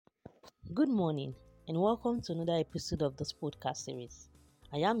Good morning, and welcome to another episode of this podcast series.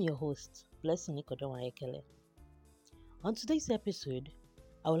 I am your host, Blessing Nikodoma Ekele. On today's episode,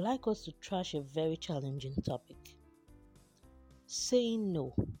 I would like us to trash a very challenging topic. Saying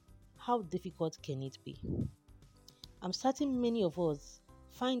no. How difficult can it be? I'm certain many of us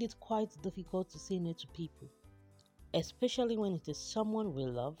find it quite difficult to say no to people, especially when it is someone we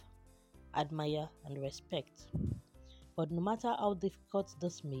love, admire, and respect. But no matter how difficult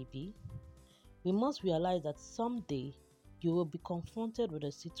this may be, we must realize that someday you will be confronted with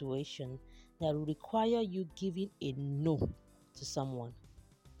a situation that will require you giving a no to someone.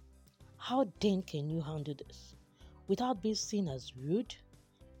 How then can you handle this without being seen as rude,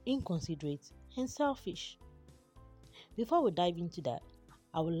 inconsiderate, and selfish? Before we dive into that,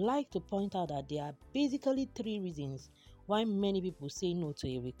 I would like to point out that there are basically three reasons why many people say no to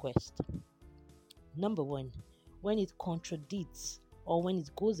a request. Number one, when it contradicts or when it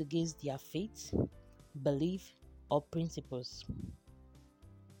goes against their faith, belief, or principles.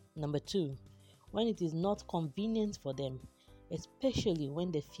 Number two, when it is not convenient for them, especially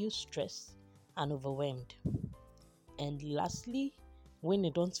when they feel stressed and overwhelmed. And lastly, when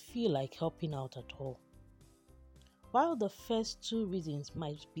they don't feel like helping out at all. While the first two reasons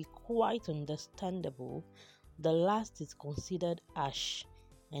might be quite understandable, the last is considered harsh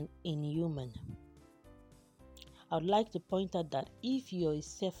and inhuman. I would like to point out that if you're a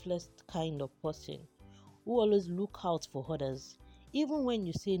selfless kind of person who always look out for others, even when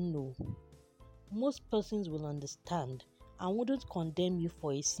you say no, most persons will understand and wouldn't condemn you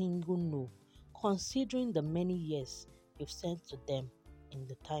for a single no, considering the many years you've sent to them in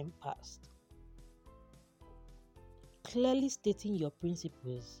the time past. Clearly stating your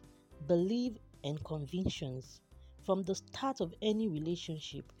principles, beliefs, and convictions from the start of any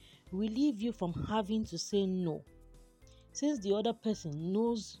relationship relieve you from having to say no, since the other person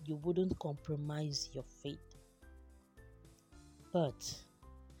knows you wouldn't compromise your faith. But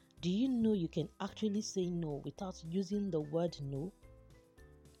do you know you can actually say no without using the word no?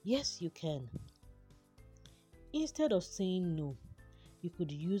 Yes, you can. Instead of saying no, you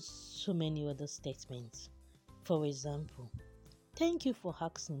could use so many other statements. For example, thank you for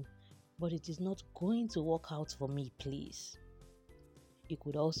asking, but it is not going to work out for me, please. You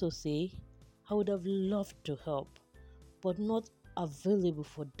could also say, I would have loved to help, but not available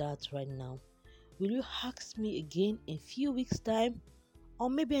for that right now. Will you ask me again in a few weeks' time? Or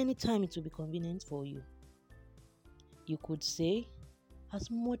maybe anytime it will be convenient for you. You could say,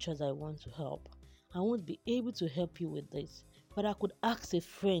 as much as I want to help, I won't be able to help you with this, but I could ask a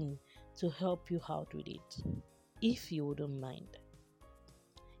friend to help you out with it, if you wouldn't mind.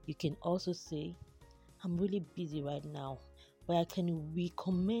 You can also say, I'm really busy right now, but I can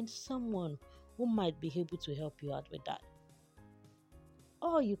recommend someone who might be able to help you out with that.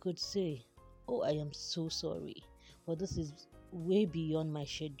 Or you could say, oh, I am so sorry, but this is way beyond my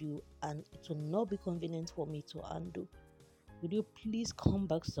schedule and it will not be convenient for me to handle. Would you please come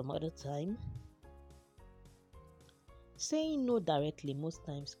back some other time? Saying no directly most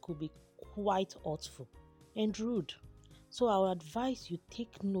times could be quite hurtful and rude. So I would advise you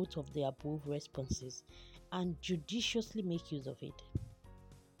take note of the above responses and judiciously make use of it.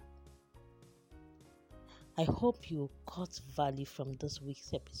 I hope you got value from this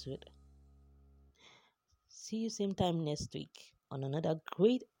week's episode. See you same time next week on another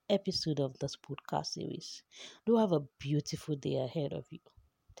great episode of this podcast series. Do have a beautiful day ahead of you.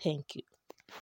 Thank you.